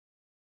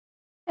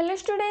Hello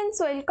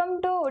students, welcome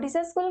to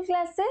Odisha school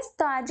classes.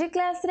 तो आज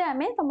class रे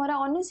आमे तमरा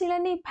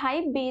अनुशीलनी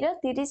 5B रो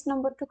 30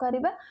 नंबर टू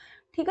करबा।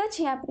 ठीक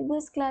अछि। आ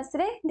प्रीवियस क्लास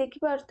रे देखि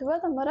परथुवा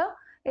तमरा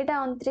एटा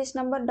 29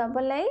 नंबर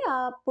डबल आई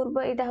आ पूर्व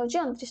एटा होची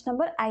 29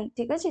 नंबर आई।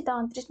 ठीक अछि। तो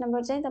 29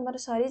 नंबर जाई तमरा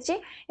सरी छि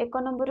 1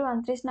 नंबर रु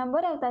 29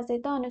 नंबर आ ता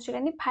सहित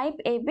अनुशीलनी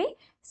 5AB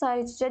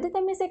सरी छि। जदि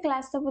तमे से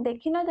क्लास सब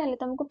देखि न ताले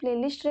तुमको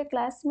प्लेलिस्ट रे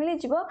क्लास मिली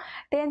जिवो।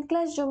 10th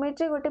क्लास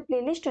ज्योमेट्री गोटे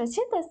प्लेलिस्ट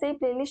अछि, त सेही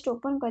प्लेलिस्ट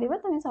ओपन करबा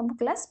तमे सब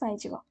क्लास पाइ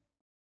जिवो।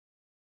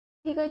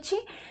 ठीक अच्छे।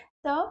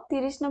 तो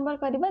 30 नंबर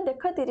करवा।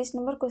 देख 30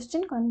 नंबर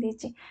क्वेश्चन कौन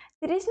देछि।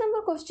 30 नंबर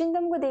क्वेश्चन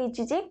तुमको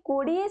देछि जे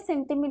 20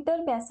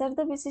 सेंटीमीटर व्यासार्ध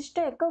विशिष्ट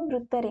एक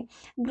वृत्तरे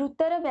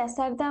वृत्तर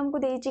व्यासार्ध हमको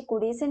देछि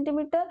 20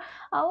 सेंटीमीटर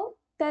आउ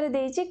तार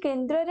देछि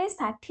केंद्र रे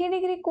 60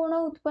 डिग्री कोण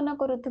उत्पन्न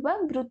करुथबा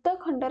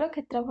वृत्तखंडर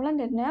क्षेत्रफल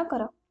निर्णय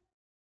कर।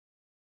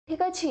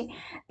 ठीक अच्छे।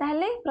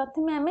 ताहले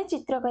प्रथमे आमे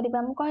चित्र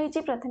करबा। मु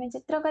कहिछि प्रथमे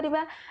चित्र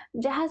करबा।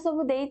 जहा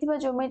सब देइथिबा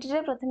ज्योमेट्री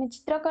रे प्रथमे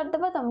चित्र कर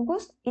देबा, तुमको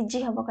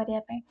इजी हबो करिया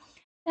पय।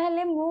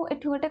 ताहले मु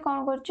एठु गोटे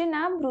कोन करछि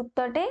ना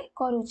वृत्तटे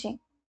करूछि।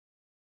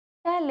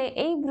 ताहले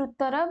एई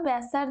वृत्तर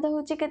व्यासार्ध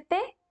होछि केते,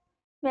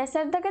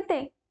 व्यासार्ध केते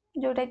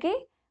जोटा कि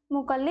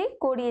मु कल्ली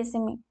 20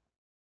 सेमी।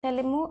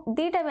 ताहले मु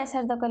दीटा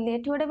व्यासार्ध कल्ली,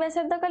 एठु गोटे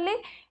व्यासार्ध कल्ली,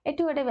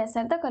 एठु गोटे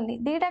व्यासार्ध कल्ली।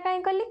 दीटा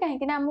काई कल्ली काहे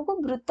कि ना हमकु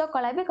वृत्त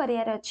कला भी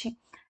करियार अछि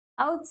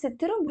आउ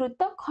सेथिरु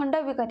वृत्त खंड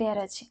भी करियार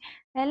अछि।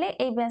 ताहले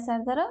एई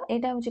व्यासार्धर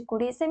एटा होछि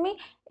 20 सेमी,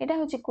 एटा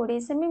होछि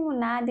 20 सेमी। मु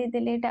ना दे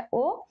देले एटा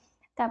ओ,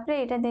 तापरे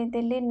एटा दे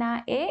देली ना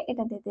ए,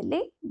 एटा दे देली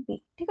बी।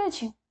 ठीक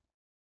अछि।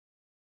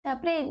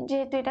 तापरे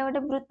जेहेतु एटा गोटे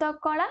वृत्त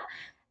कला,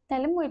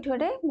 ताले मु एठी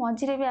गोटे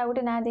मझिरे भी आ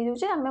गोटे ना दे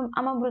दोछि।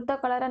 हम वृत्त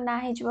कलार ना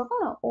हे जिवो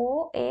कोन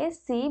ओ ए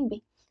सी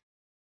बी।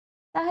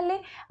 ताहले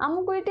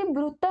हमकु एठी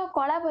वृत्त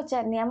कला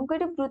पचारनी, हमकु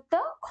एठी वृत्त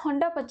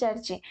खंड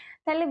पचारछि।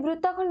 ताले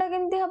वृत्त खंड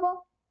केमती हबो,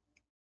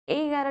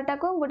 एई 11टा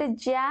को गोटे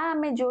ज्या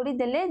हमें जोड़ी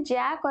देले,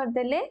 ज्या कर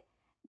देले,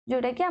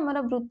 जोटा कि हमर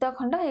वृत्त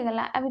खंड हे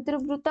गला। आ भितर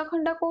वृत्त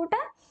खंड कोटा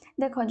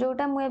देखो,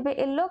 जोटा मु एबे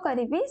येलो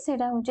करिवि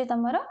सेटा होचे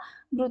तमरो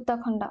वृत्त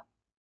खंड।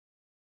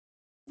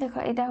 देखो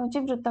एटा होचे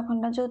वृत्त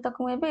खंड, जो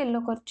तक मु एबे येलो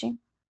करछि,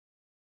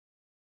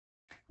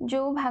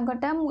 जो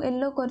भागटा मु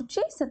येलो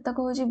करछि सेतक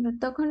होची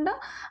वृत्त खंड।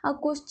 आ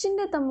क्वेश्चन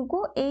रे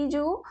तुमको एई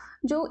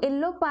जो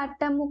येलो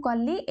पार्टटा मु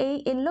कल्ली,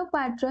 एई येलो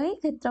पार्ट रो ही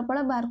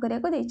क्षेत्रफल बाहर करिया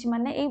को देछि।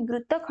 माने एई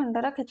वृत्त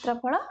खंडर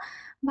क्षेत्रफल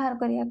बाहर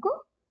करिया को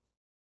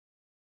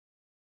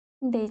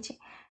देछि।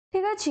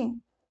 ठीक अछि।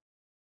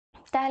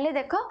 ताहले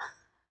देखो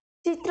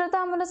चित्र तो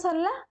हमर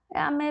सरला,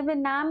 आमे एबे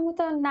नाम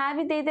तो ना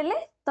भी दे देले।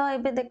 तो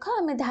एबे देखो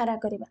आमे धारा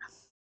करिबा।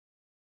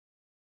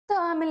 तो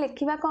आमे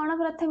लिखिबा कोन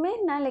प्रथमे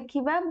ना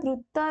लिखिबा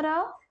वृत्तर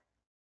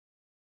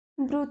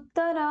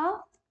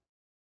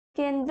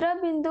केंद्र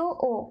बिंदु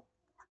ओ,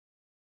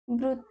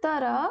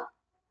 वृत्तर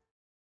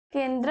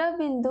केंद्र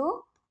बिंदु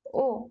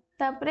ओ,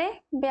 तापरे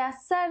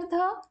व्यासार्ध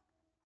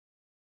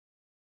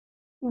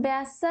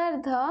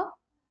व्यासार्ध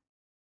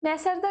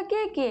व्यासार्ध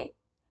के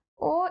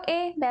ओ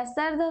ए,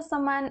 व्यासार्ध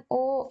समान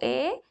ओ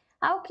ए,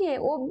 आउ किए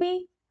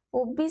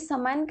ओ बी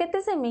समान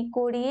केते सेमी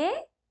 20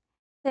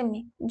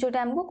 सेमी,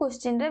 जोटा हमको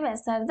क्वेश्चन रे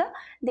व्यासार्ध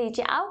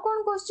देछि। आउ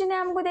कोन क्वेश्चन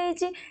हमको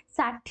देछि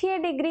 60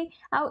 डिग्री,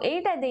 आउ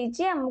एटा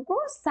देछि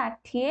हमको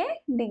 60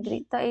 डिग्री।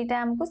 तो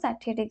एटा हमको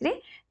 60 डिग्री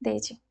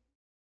देछि।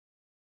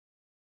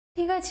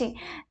 ठीक अछि।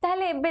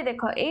 ताहले एबे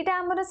देखो एटा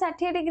हमर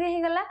 60 डिग्री हे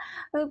गला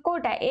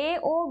कोटा ए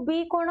ओ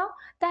बी कोण।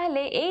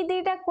 ताहले एई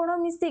दुईटा कोण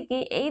मिसी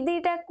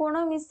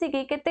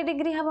की केते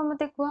डिग्री हबो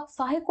मते कुआ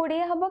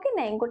 120 हबो कि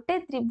नहीं। गोटे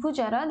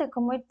त्रिभुजर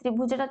देखो, मु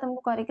त्रिभुजटा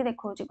तुमको करके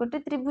देखौछि। गोटे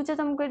त्रिभुज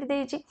तुमको एठी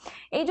देछि,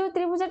 ए जो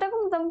त्रिभुजटा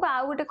को तुमको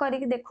आ गोटे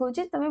करके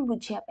देखौछि तमे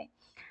बुझिया पे।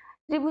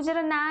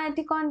 त्रिभुजर ना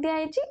एठी कोन दिया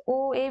हैछि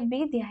ओ ए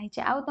बी दिया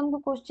हैछि। आउ तुमको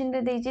क्वेश्चन रे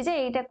देछि जे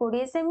एटा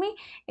 20 सेमी,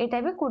 एटा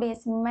भी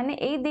 20 सेमी, माने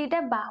एई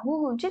दुईटा बाहु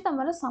होछि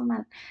तमरो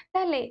समान।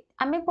 ताहले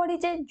आमे पढि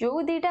जे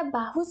जो दुईटा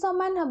बाहु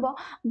समान हबो,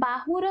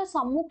 बाहुर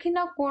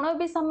सम्मुखीन कोण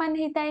भी समान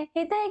हेताए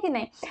कि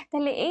नहीं।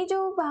 ताहले एई जो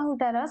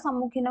बाहुटार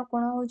सम्मुखीन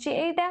कोण होछि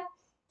एटा,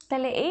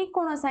 ताहले एई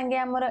कोण संगे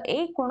हमर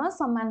एई कोण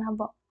समान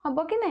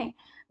हबो कि नहीं।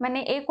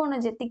 माने एई कोण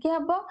जेतिकी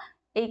हबो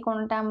एई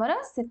कोणटा हमर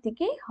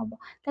सेतिकी हबो।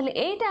 ताहले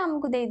एइटा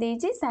हमको दे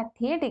देछि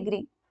 60 डिग्री।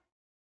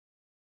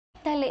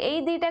 ताहले एई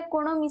दुईटा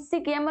कोण मिसी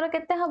कि हमर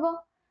केते हबो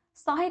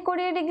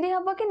 120 डिग्री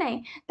हबो कि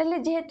नहीं। ताहले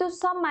जेहेतु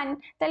समान,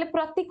 ताहले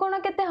प्रति कोण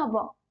केते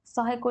हबो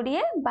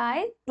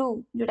 120/2,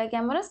 जोटा कि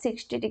हमर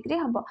 60 डिग्री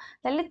हबो।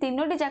 ताहले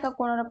तीनोटी जाका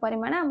कोणर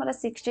परिमाण हमर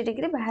 60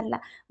 डिग्री बाहरला।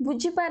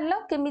 बुझी पारलो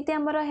केमिति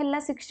हमर हैला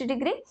 60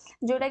 डिग्री,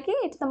 जोटा कि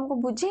एठी तुमको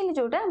बुझेली,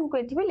 जोटा हमको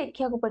एठी भी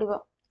लिखिया को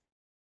पड़िबो।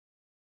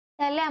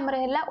 ताहले हमर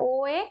हैला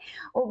ओ ए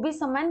ओ बी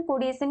समान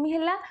 20 सेमी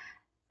हैला।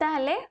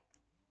 ताहले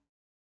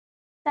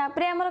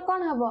तापरे हमर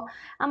कोन हबो,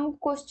 हम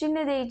क्वेश्चन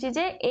रे देछि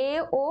जे ए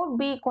ओ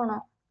बी कोण,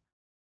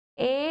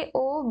 ए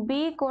ओ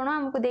बी कोण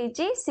हमको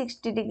देछि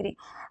 60 डिग्री।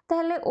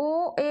 ताहले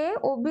ओ ए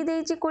ओ बी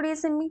देछि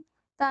 20 सेमी।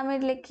 तो हमें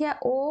लिखिया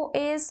ओ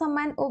ए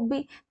समान ओ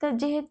बी। तो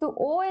जेहेतु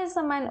ओ ए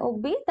समान ओ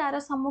बी, तार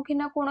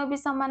सम्मुखीन कोण भी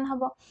समान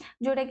हबो,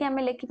 जोटा कि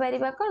हमें लिखि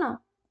परिबा कोन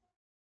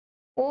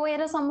ओ ए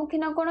रो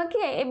सम्मुखीन कोण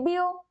किए A B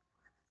O.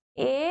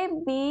 A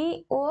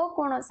B O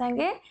कोण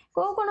संगे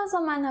को कोण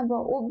समान हबो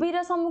ओ बी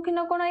रो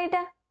सम्मुखीन कोण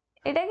एटा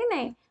एटा कि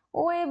नहीं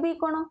ओ ए बी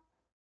कोण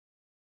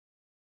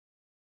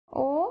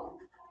ओ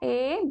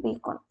ए बी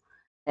कोण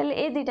ताले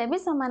ए दुटा भी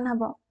समान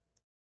हबो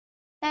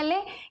ताले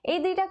ए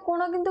दुटा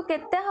कोण किंतु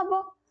केते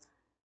हबो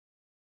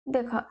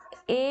देख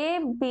ए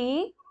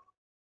बी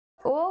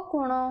ओ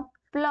कोण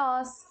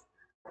प्लस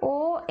ओ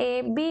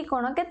ए बी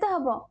कोण केते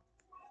हबो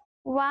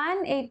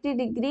 180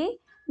 डिग्री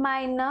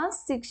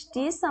माइनस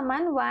 60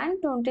 समान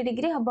 120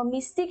 डिग्री हबो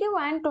मिसी के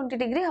 120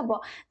 डिग्री हबो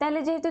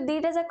ताले जेहेतु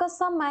दीटा जाक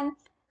समान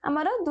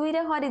हमर 2 रे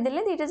हरि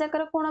देले दीटा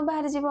जाकर कोण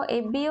बाहर जीवो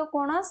एबीओ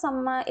कोण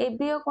समान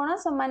एबीओ कोण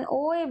समान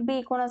ओ ए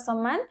बी कोण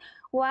समान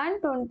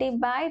 120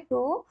 बाय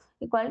 2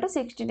 इक्वल टू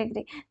 60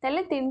 डिग्री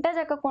ताले तीनटा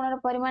जाक कोणर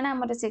परिमाण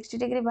हमर 60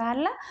 डिग्री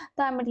बाहरला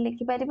तो हम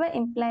लिखि परिबा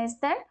इंप्लाइज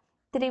दैट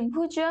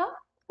त्रिभुज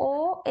ओ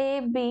ए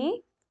बी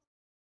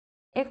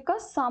एक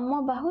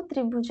समबाहु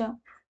त्रिभुज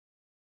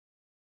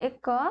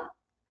एक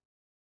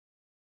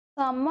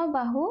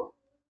समबाहु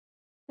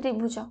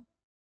त्रिभुज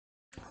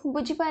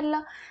बुझी पारल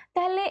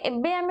ताले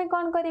एबे आमे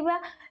कोन करिबा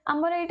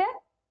हमर एटा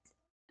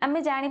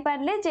आमे जानि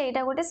पारले जे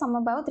एटा गोटे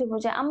समबाहु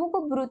त्रिभुज हमको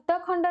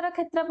वृत्तखंडर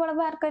क्षेत्रफल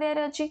बाहर करियार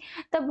अछि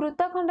त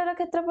वृत्तखंडर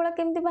क्षेत्रफल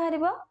केमति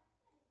बाहरिबो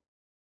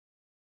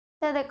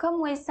त देखो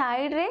मु ए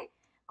साइड रे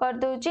कर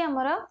दोउची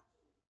हमर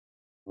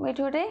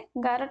एठी गोटे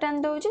गार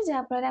टान दोउची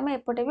जहा फल आमे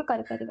एपटे भी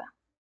करि परिबा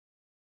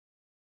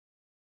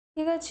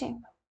ठीक अछि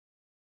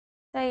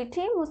तो ये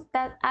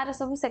आर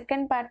सब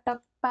सेकेंड पार्ट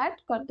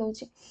कर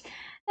दोची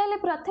ताले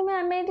प्रथमे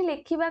आमे एठी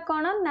लिखिबा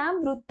कोन ना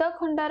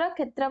वृत्तखंडर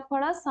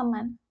क्षेत्रफल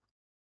समान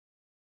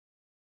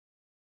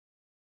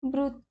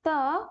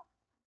वृत्तखंडर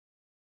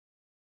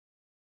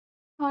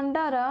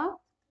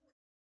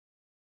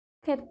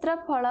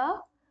क्षेत्रफल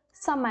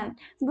समान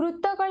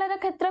वृत्तकलर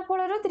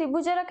क्षेत्रफल रु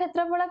त्रिभुजर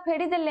क्षेत्रफल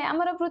फेडी देले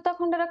हमर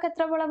वृत्तखंडर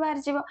क्षेत्रफल बाहर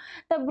जीवो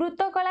तो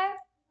वृत्तकला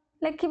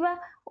लिखिबा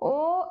ओ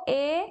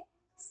ए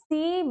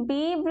सी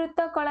बी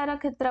वृत्तकलार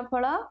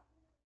क्षेत्रफल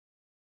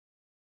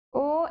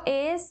ओ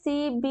ए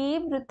सी बी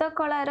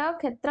वृत्तकलार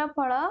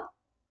क्षेत्रफल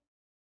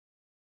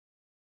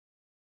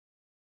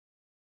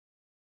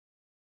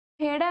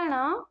फेडाण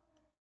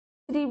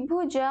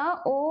त्रिभुज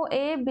ओ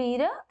ए बी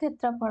र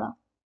क्षेत्रफल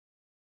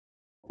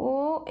ओ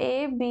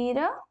ए बी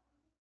र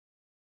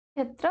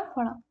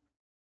क्षेत्रफल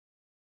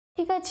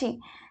ठीक अछि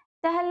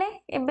ताहले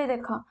एबे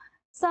देखो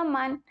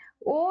समान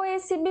ओ ए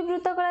सी बी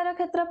वृत्तकलार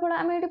क्षेत्रफल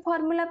आमे एठी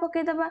फार्मूला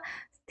पके दबा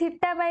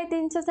थीटा बाय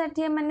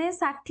 360 माने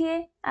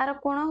 60 आर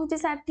कोण होची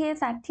 60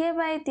 60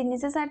 बाय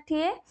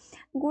 360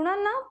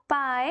 गुणन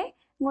पाए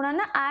गुणन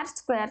आर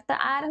स्क्वायर तो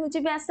आर होची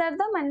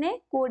व्यासार्ध माने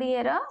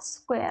 20 र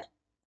स्क्वायर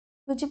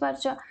बुझी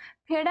पारछो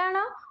फेडाण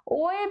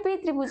ओएबी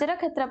त्रिभुजर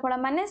क्षेत्रफल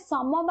माने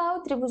समबाहु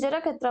त्रिभुजर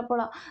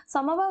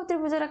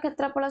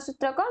क्षेत्रफल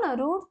सूत्र कोन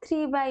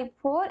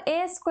 √3/4 a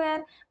स्क्वायर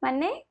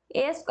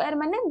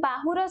माने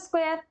बाहुर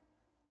स्क्वायर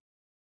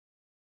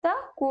तो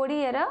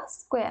 20 र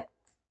स्क्वायर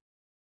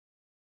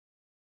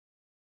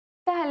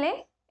ताहले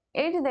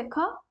एठी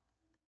देखो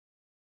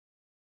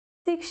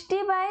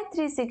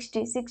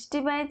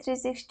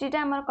 60/360 टा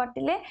हमर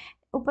कटिले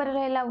ऊपर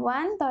रहला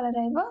 1 तळे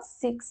रहबो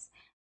 6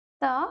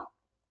 तो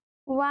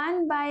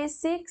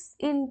 1/6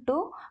 इंटू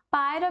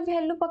पायर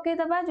वैल्यू पके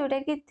दबा जोटा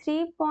कि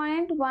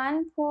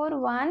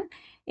 3.141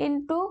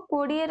 इंटू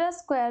 20 र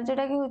स्क्वायर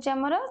जोटा कि होचे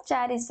हमर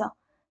 400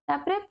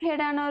 तापरे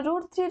फेडाण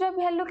 √3 र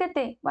वैल्यू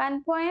केते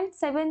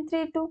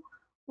 1.732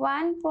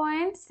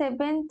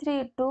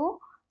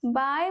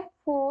 by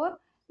 4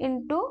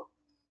 इंटू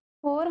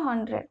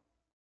 400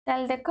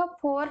 ताल देखो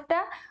 4 टा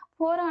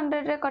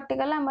 400 रे कटि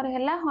गला हमर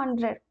हैला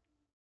 100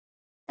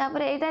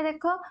 तापर एटा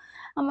देखो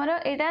हमर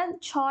एटा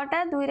 6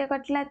 टा 2 रे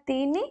कटला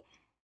 3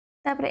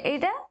 तापर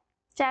एटा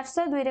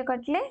 400 2 रे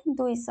कटले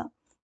 200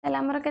 ताले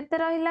हमर केते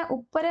रहिला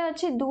ऊपर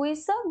अछि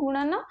 200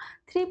 गुणन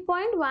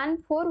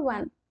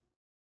 3.141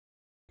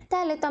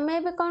 ताले तमे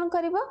एबे कोन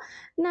करिवो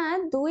ना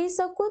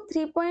 200 को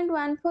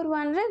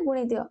 3.141 रे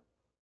गुणी दियो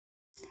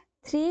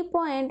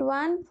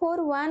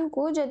 3.141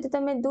 को जदि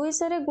तमे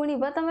 200 रे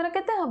गुणीबो तमरा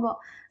केते हबो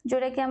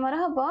जोडा कि हमर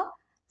हबो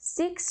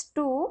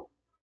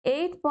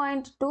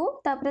 628.2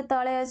 तापरे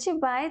तळे अछि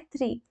बाय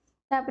 3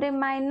 तापरे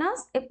माइनस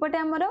एपटे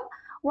हमर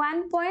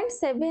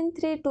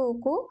 1.732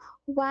 को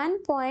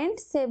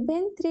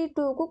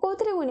 1.732 को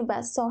कोथरे गुणीबा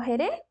 100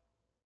 रे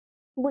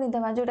गुणी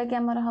दबा जोडा कि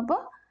हमर हबो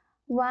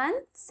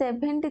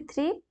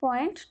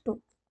 173.2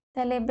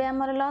 ताले बे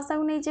हमर लॉस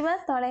आउ नै जिबा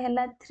तळे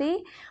हला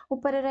 3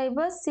 ऊपर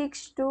रहइबो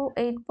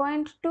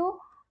 628.2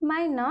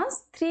 माइनस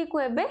 3 को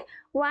एबे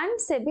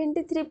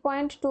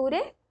 173.2 रे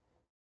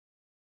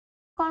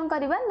कोन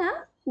करबा ना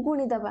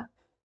गुणी दबा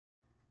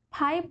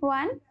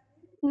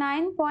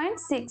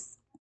 519.6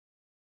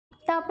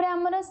 तापरे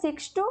हमर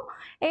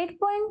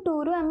 628.2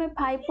 रु हमें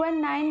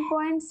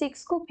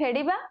 519.6 को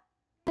फेडिबा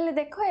ताले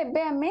देखो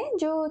एबे हमें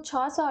जो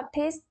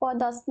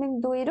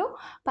 628.2 रु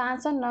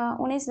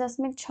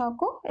 519.6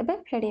 को एबे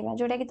फेडिबा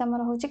जोटा कि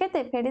तमर होची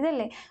केते फेडी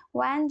देले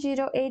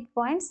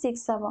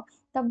 108.6 हबो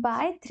तो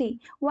बाय 3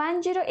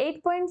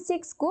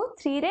 108.6 को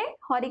 3 रे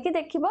हरि के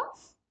देखिबो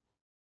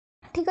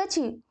ठीक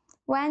अछि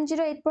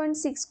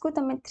 108.6 को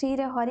तुम 3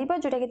 रे हरिबो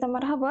जोटा कि तुम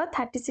हम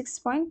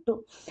 36.2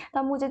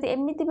 तो मुझे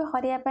एमती भी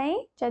हरिया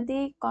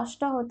जदि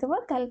कष्ट होथिबो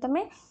ताले तुम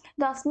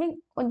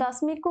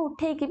दशमिक को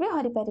उठे भी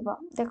हरि पार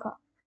देख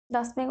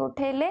दशमिक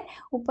उठेले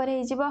ऊपर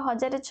हो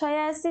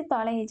 1086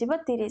 तले हो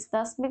 30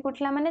 दशमिक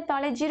उठला माने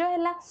तले 0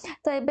 है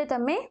तो एबे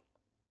तुम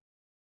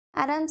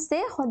आराम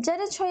से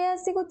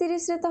 1086 को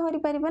 30 रे तो हरि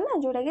पार ना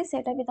जोटा कि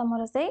सेटा भी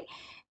तुम से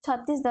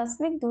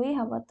 36.2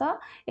 हम तो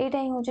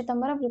यहाँ ही हूँ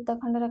तुम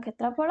वृत्तखंडर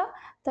क्षेत्रफल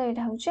तो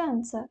यहाँ हूँ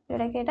आंसर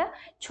जोटा कि यहाँ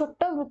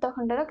छोट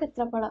वृत्तखंडर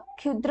क्षेत्रफल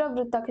क्षुद्र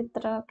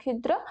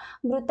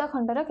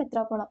वृत्तखंडर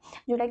क्षेत्रफल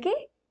जोटा कि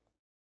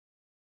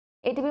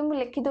ये भी मुझे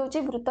लिखिदे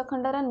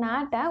वृत्तखंडर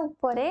नाटा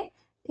उपरे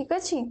ठीक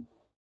अच्छे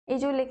ये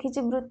जो लिखी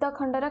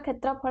वृत्तखंडर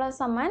क्षेत्रफल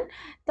समान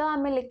तो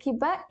आम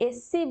लिखा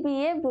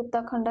एसीबीए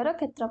वृत्तखंडर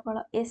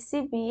क्षेत्रफल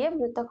एसीबीए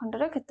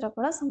वृत्तखंडर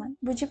क्षेत्रफल समान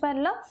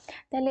बुझीपार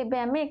ताले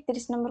आम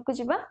 31 नंबर को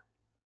जीवा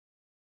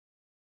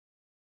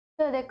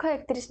तो देख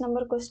 31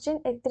 नंबर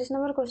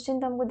क्वेश्चन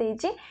तुमको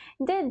देछि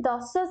दे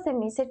 10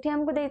 सेमी सेठी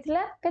हमको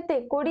देथिला केते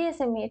 20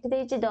 सेमी एठी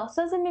देछि 10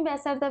 सेमी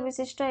व्यासार्ध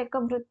विशिष्ट एक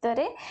वृत्त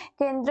रे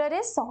केंद्र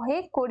रे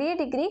 120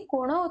 डिग्री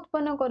कोण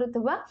उत्पन्न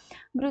करुथबा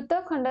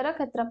वृत्तखंडर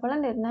क्षेत्रफल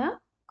निर्णय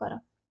कर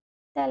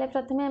ताले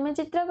प्रथमे आमे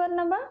चित्र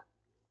करनबा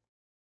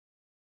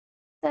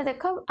तो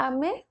देख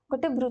आमे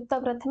गोटे वृत्त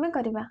प्रथमे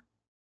करबा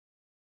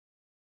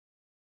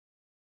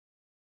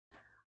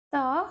तो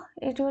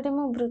एठी गोटे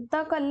मु वृत्त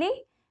कली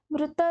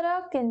वृत्तर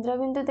केंद्र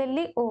बिंदु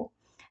देली ओ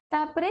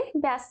तापरे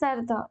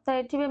व्यासार्ध तो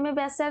एठी भी हमें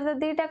व्यासार्ध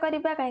दुईटा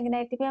करबा काहे कि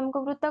एठी भी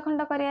हमको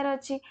वृत्तखंड करियार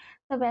अछि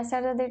तो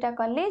व्यासार्ध दुईटा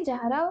कली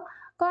जहार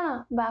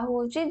कोन बाहु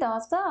होची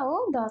 10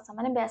 और 10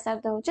 माने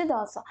व्यासार्ध होची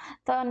 10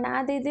 तो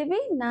ना दे देबी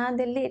ना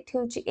देली एठी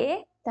होची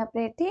ए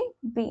तापरे एठी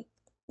बी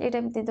एटा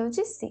भी दे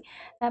दोची सी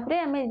तापरे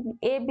हमें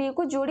ए बी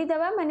को जोड़ी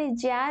दबा माने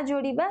जा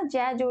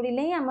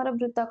जोड़िले ही हमर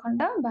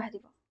वृत्तखंड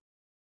बाहरिबो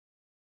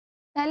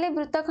ताले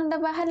वृत्तखंड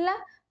बाहरला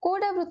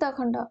कोडा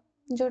वृत्तखंड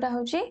जोटा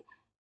होची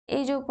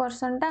ए जो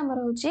पर्सन टा हमर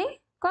होची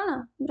कोन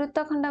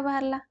वृत्तखंड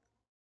बाहरला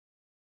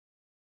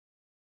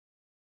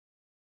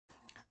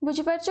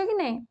बुझी पारछो कि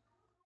नहीं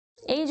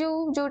ए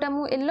जोटा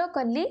मु येलो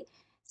कली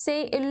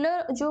से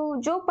येलो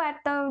जो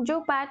पार्ट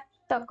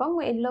तक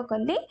मु येलो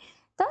कली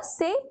तो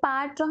से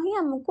पार्ट रो ही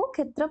हमको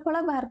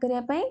क्षेत्रफल बाहर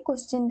करिया पई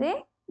क्वेश्चन रे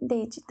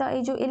देछि तो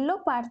ए जो येलो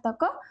पार्ट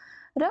तक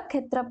रो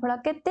क्षेत्रफल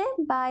केते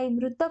बाय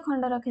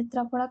वृत्तखंडर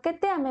क्षेत्रफल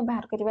केते आमे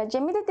बाहर करबा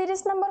जेमिति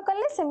 30 नंबर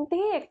कले सेमति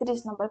ही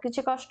 31 नंबर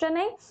किछि कष्ट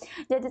नै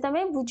जदि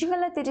तमे बुझी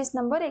गला 30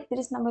 नंबर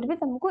 31 नंबर भी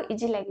तुमको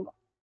इजी लागबो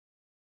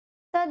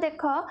तो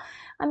देखो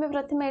आमे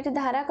प्रथमे एठी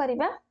धारा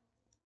करबा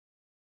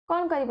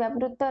कोन करबा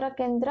वृत्तर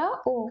केंद्र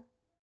ओ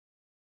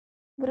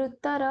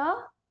वृत्तर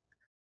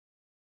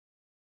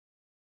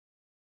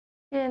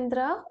केंद्र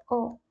ओ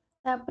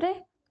तापरे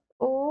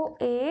ओ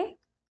ए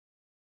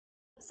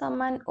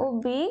समान ओ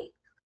बी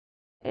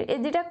ए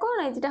दिटा कोन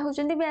ए दिटा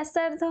होचंदी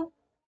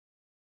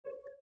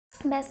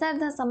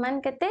व्यासार्ध समान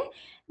केते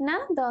ना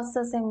 10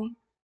 सेमी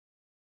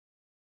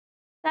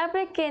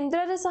तापरे केंद्र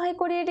रे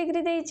 120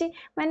 डिग्री देछि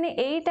माने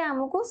एटा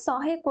हमको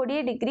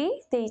 120 डिग्री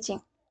देछि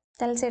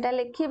ताले सेटा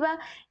लिखिबा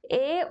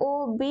ए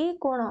ओ बी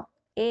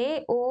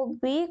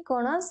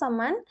कोण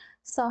समान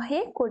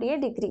 120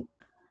 डिग्री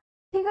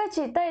ठीक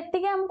अच्छे तो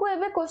एतिके हमको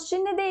एबे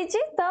क्वेश्चन ने देछि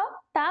तो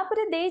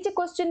तापरे देछि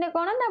क्वेश्चन ने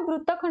कोन ना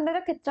वृत्तखंडर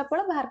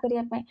क्षेत्रफल बाहर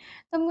करिया पई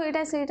तो मु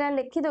एटा सेटा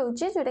लिखि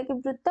दउछि जोटा कि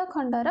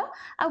वृत्तखंडर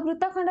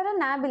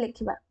ना भी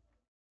लिखिबा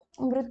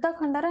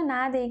वृत्तखंडर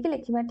ना देकी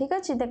लिखिबा ठीक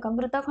अच्छे देखो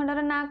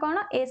वृत्तखंडर ना कोन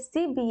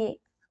एसीबीए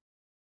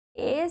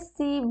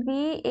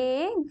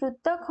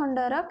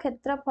वृत्तखंडर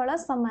क्षेत्रफल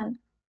समान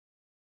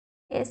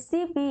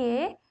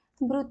एसीबीए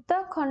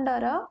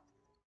वृत्तखंडर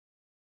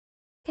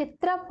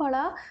क्षेत्रफल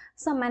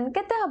समान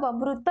केते हबो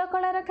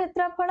वृत्तकलार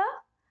क्षेत्रफल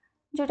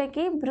जोटा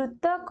कि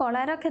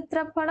वृत्तकलार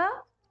क्षेत्रफल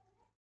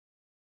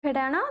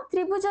फेडाण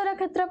त्रिभुजर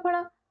क्षेत्रफल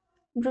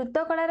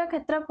वृत्तकलार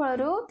क्षेत्रफल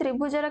रु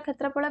त्रिभुजर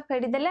क्षेत्रफल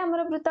फेडी देले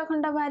हमर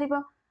वृत्तखंड बाहरिबो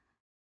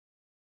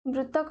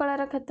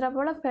वृत्तकलार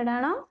क्षेत्रफल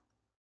फेडाण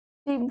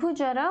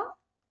त्रिभुजर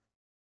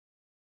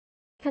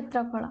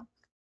क्षेत्रफल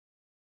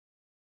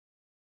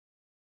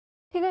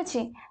ठीक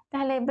अछि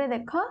ताहले एबे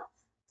देखो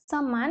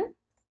समान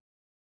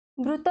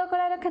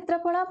वृत्तकलार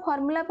क्षेत्रफल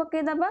फॉर्मूला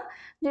पके दबा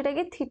जोटा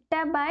कि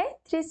theta by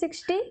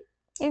 360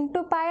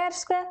 into pi are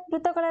square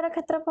वृत्तकलार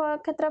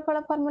क्षेत्रफल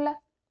फॉर्मूला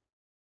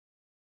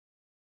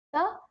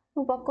तो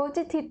मु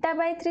पकोची थीटा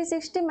बाय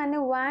 360 माने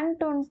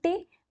 120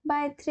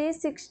 bye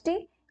 360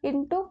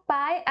 into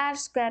pi are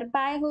square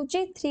pi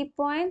होची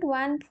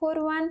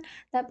 3.141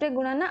 तापरे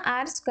गुणन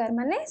आर स्क्वायर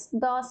माने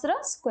 10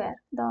 रो स्क्वायर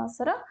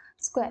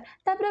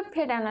तापरे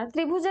फेडाण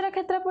त्रिभुजर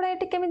क्षेत्रफल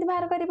एठी केमिति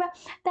बाहर करिबा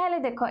ताले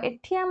देखो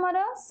एठी हमर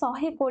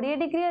 120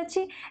 डिग्री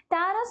अछि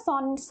तार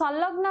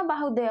संलग्न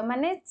बाहुद्वय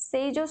माने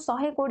से जो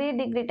 120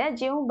 डिग्री टा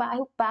जे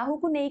बाहु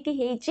को नै कि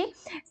हेछि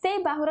से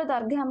बाहुर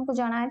दैर्घ्य हमको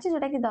जणा अछि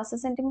जोटा कि 10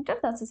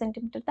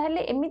 सेंटीमीटर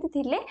ताले एमिति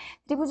थिले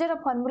त्रिभुजर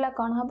फार्मूला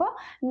कोन हबो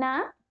ना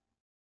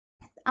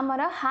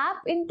आमर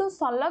हाफ इंटू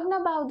संलग्न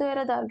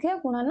बाहुद्वयर दैर्घ्य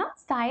गुणन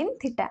साइन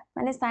थीटा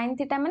माने साइन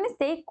थीटा माने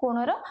से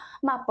कोणर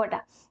मापटा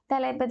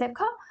ताले एबे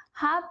देख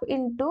हाफ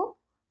इंटू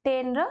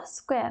 10 रो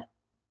स्क्वायर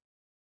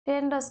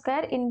 10 रो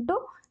स्क्वायर इंटू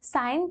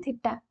साइन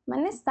थीटा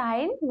माने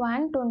साइन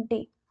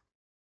 120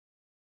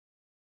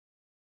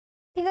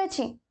 ठीक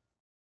अछि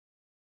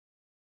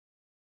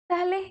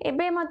ताहले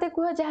एबे मते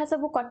कुह जहाँ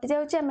सब कटि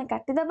जाउची आमे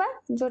काटि दबा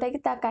जोटा कि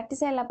ता काटि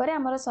साइला परे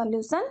हमर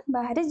सॉल्यूशन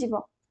बाहरी जीवो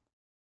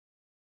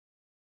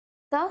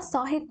तो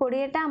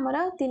 120 टा हमर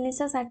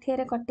 360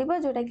 रे कटिबो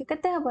जोटा कि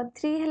केते हबो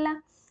 3 हैला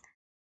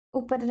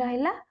ऊपर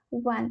रहिला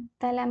 1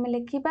 ताले आमे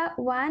लिखिबा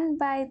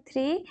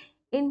 1/3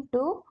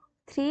 इंटू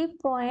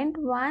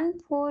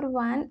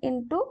 3.141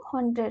 इंटू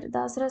 100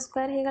 10 रो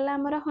स्क्वायर हे गला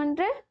हमर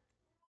 100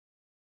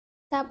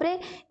 तापरे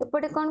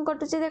एपटे कोन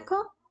कटुची देखो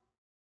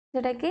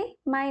जोटा कि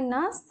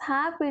माइनस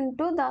हाफ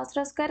इंटू 10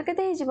 रो स्क्वायर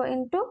केते हे जिवो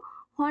इंटू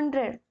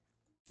 100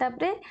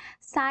 तापरे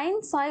साइन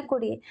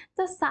 120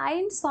 तो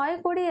साइन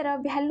 120 रो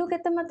वैल्यू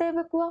केते मते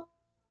एबे कुओ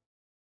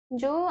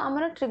जो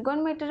हमर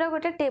ट्रिगोनोमेट्री रो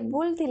गोटे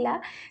टेबुल थिला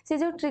से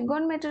जो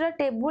ट्रिगोनोमेट्री रो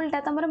टेबुल ता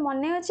तमर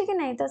मने अछि कि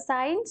नहीं तो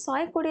साइन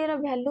 120 रो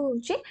वैल्यू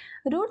होची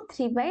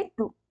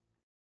 √3/2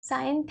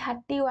 साइन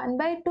 30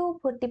 1/2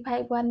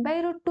 45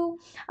 1/√2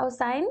 और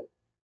साइन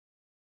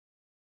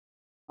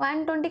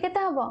 120 केते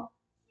हबो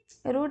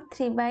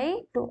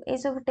 √3/2 ए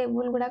सब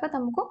टेबुल गुडा को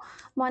तुमको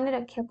मन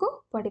रखिया को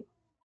पड़ी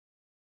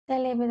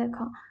ताले एबे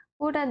देखो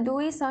पूरा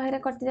 200 रे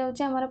कटि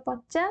जाउची हमर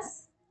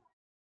 50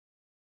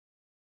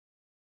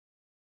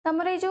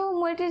 तमर ए जो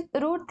मुएटी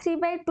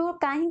 √3/2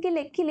 काहे के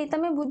लेखिली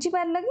तमे बुझी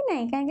पारलो कि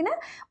नहीं काहे कि ना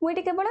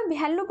मुएटी केवल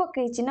वैल्यू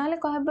पकेइची नहले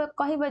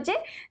कहबो जे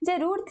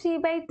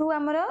 √3/2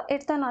 हमर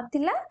एत तो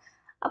नथिला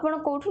आपण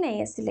कोठु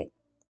नै आसिले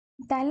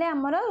ताले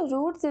हमर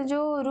रूट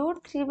जो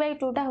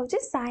 √3/2 टा होची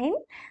sin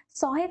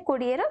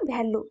 120 रो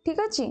वैल्यू ठीक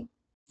अछि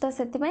तो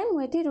सेति पई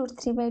मुएटी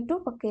 √3/2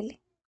 पकेली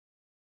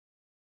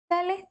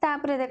ताले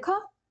तापरे देखो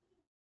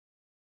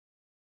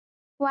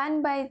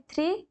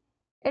 1/3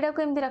 एटा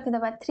को एमती रखि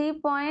दबा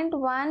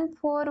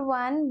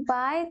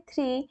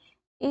 3.141/3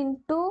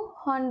 इंटू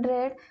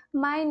 100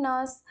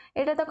 माइनस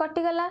एटा तो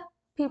कटि गला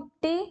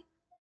 50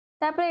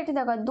 तापर एठी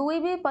देखो 2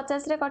 भी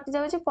 50 रे कटि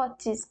जाउची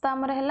 25 तो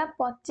हमर हैला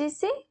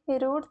 25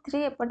 √3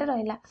 एपटे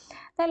रहिला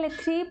ताले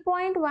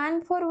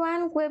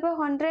 3.141 को एबे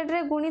 100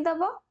 रे गुणी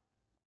दबो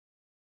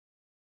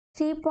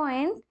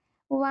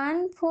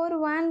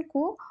 3.141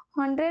 को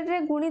 100 रे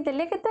गुणी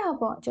देले केते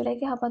हबो जोटा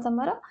कि हबो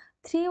तमरो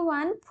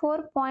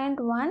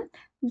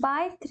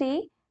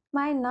 314.1/3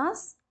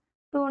 माइनस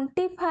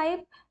 25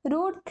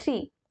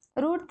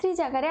 √3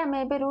 जगह रे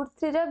हमें एबे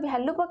 √3 रो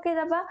वैल्यू पके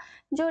दबा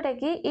जोटा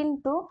कि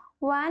इनटू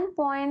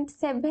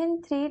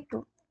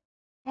 1.732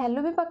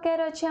 वैल्यू भी पकेर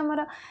अछि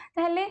हमरो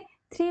ताले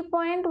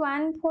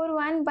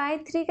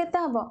 3.141/3 केते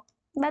हबो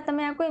बा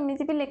तमे आको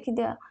एमिति भी लिखि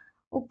दियो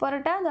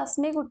ऊपरटा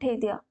दशमिक उठे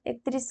दियो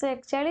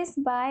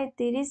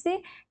 3141/30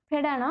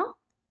 फेडाण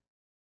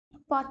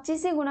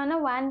 25 गुणन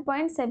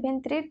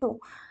 1.732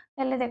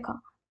 ताले देखो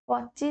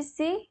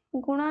 25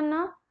 गुणन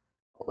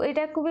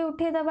एटा को भी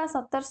उठे दबा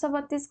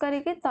 1732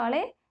 करके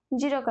तळे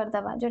 0 कर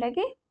दबा जोटा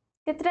कि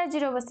केतरा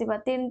 0 बसिबा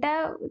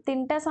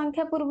तीनटा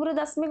संख्या पूर्वरु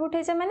दशमिक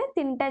उठेছে माने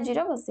तीनटा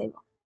 0 बसेबो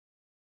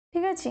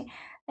ठीक अछि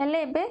ताले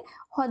एबे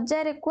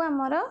 1000 को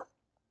हमर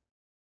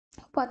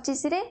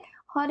 25 रे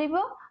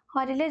हरिबो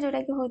हरिले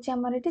जोटा कि होची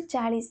हमर एटी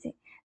 40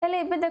 ताले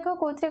एबे देखो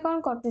कोथरे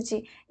कोन कटुची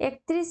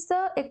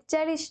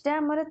 3141 टा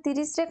हमर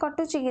 30 रे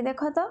कटुची कि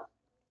देखो तो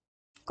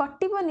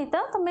कटिबोनी तो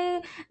तमे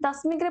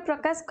दशमिक रे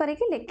प्रकाश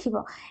करके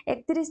लिखिबो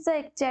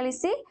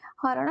 3141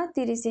 हरण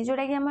 30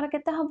 जोटा कि हमर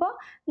केते हबो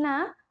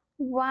ना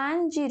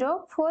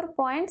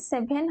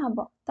 104.7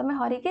 हबो तमे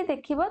हरि के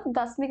देखिबो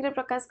दशमिक रे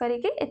प्रकाश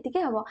करके एतिके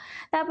हबो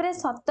तापरे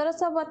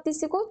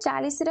 1732 को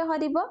 40 रे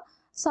हरिबो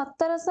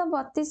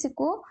 1732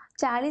 को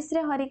 40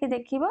 रे हरि के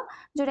देखिबो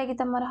जोटा कि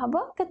तमर हबो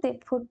केते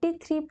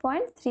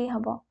 43.3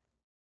 हबो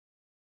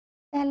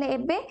ताले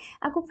एबे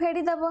आकु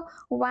फेडी दबो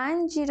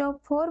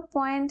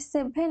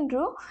 104.7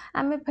 रु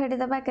आमे फेडी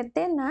दबा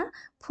केते ना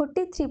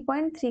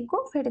 43.3 को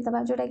फेडी दबा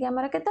जोटा कि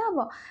हमर केते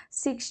हबो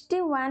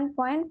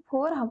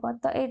 61.4 हबो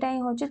तो एटा ही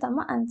होची तम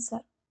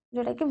आंसर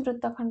जोटा कि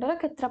वृत्तखंडर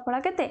क्षेत्रफल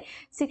केते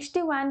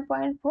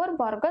 61.4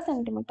 वर्ग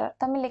सेंटीमीटर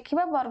तमे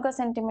लिखिबा वर्ग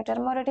सेंटीमीटर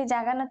मोर एठी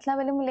जागा नथला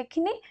बेले मु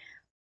लिखिनी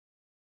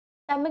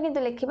तमे किंतु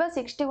लिखिबा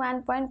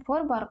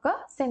 61.4 वर्ग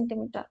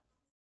सेंटीमीटर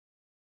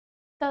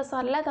तो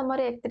सरला तमर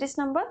 31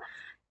 नंबर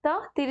तो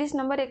 30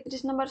 नंबर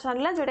 31 नंबर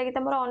सरला जोटा कि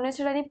तमर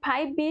अनुशीलनी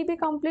 5B भी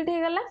कंप्लीट हो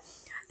गला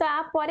तो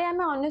आ परे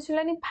हमें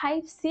अनुशीलनी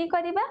 5C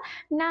करिबा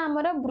ना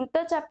हमर वृत्त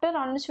चैप्टर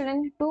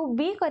अनुशीलनी 2B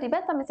करिबा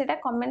तमे सेटा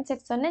कमेंट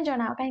सेक्शन ने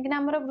जणाओ काहे कि ना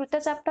हमर वृत्त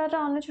चैप्टर रो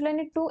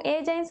अनुशीलनी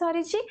 2A जाई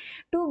सरीची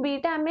 2B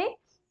टा हमें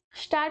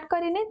स्टार्ट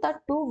करिने तो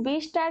 2B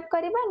स्टार्ट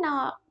करिबा ना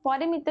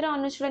परिमितिर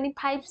अनुशीलनी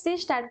 5C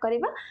स्टार्ट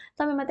करिबा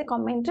तमे मते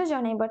कमेंट रे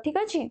जणाइबो ठीक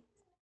अछि।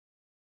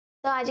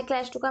 तो आज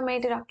क्लास टू आम ये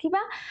रखा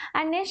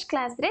एंड नेक्स्ट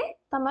क्लास रे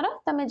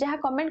तुम जहाँ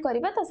कमेंट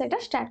करबा तो सेटा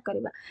स्टार्ट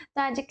करबा।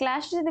 तो आज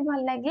क्लास जब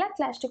भल लगे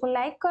क्लास टी को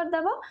लाइक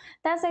करदेव,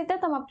 ता सहित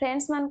तुम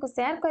फ्रेंड्स मान को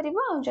शेयर कर,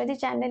 जदि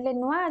चैनल रे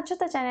नुआ अच्छो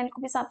तो चैनल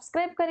को भी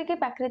सब्सक्राइब करके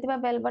पाखरे थिबा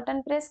बेल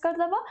बटन प्रेस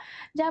करदेव,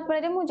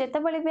 जहाँफल मुझे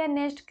जितेबाला भी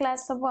नेक्स्ट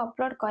क्लास सब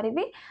अपलोड करी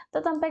तो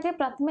तुम पाखे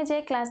प्रथमे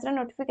जाए क्लास रे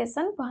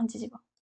नोटिफिकेशन पहुँची।